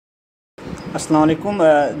Assalamu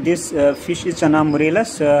alaikum. This fish is Channa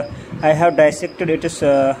marulius. I have dissected its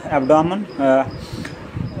abdomen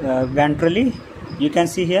ventrally. You can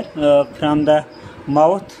see here from the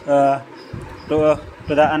mouth to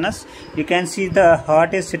the anus. You can see the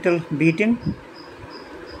heart is still beating.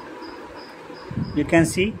 You can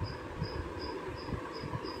see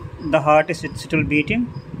the heart is still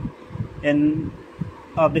beating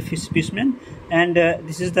of the fish specimen, and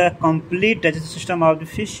this is the complete digestive system of the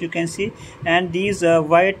fish. You can see, and these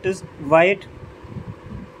white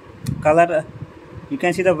color, you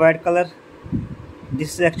can see the white color.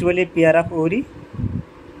 This is actually pair of ovary.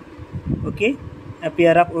 Okay, a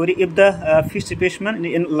pair of ovary. If the fish specimen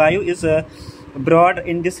in live is broad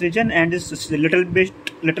in this region and is little bit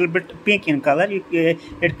pink in color,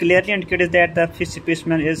 it clearly indicates that the fish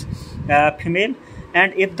specimen is female.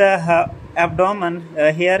 And if the abdomen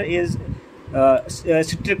here is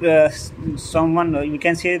someone, you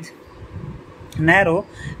can say, narrow,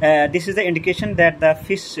 this is the indication that the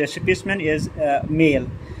fish specimen is male.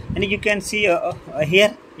 And you can see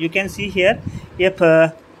here, you can see here, if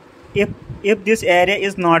this area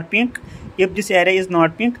is not pink, if this area is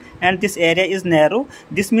not pink and this area is narrow,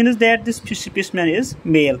 this means that this fish specimen is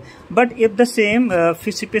male. But if the same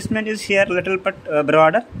fish specimen is here little bit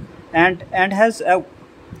broader and has a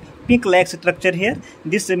pink-like structure here,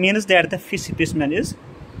 this means that the fish specimen is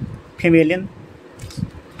female.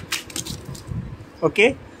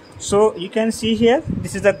 Okay, so you can see here,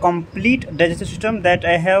 this is the complete digestive system that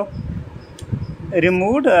I have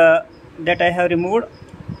removed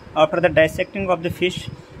after the dissecting of the fish.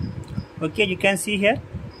 Okay, you can see here,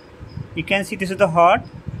 you can see this is the heart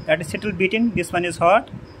that is still beating. This one is heart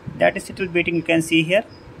that is still beating. You can see here,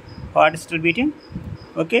 heart is still beating.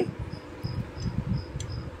 Okay,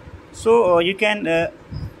 so you can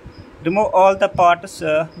remove all the parts,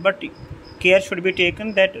 but care should be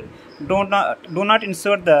taken that do not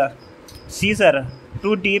insert the scissor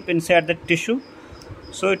too deep inside the tissue.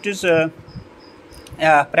 So it is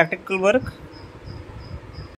practical work.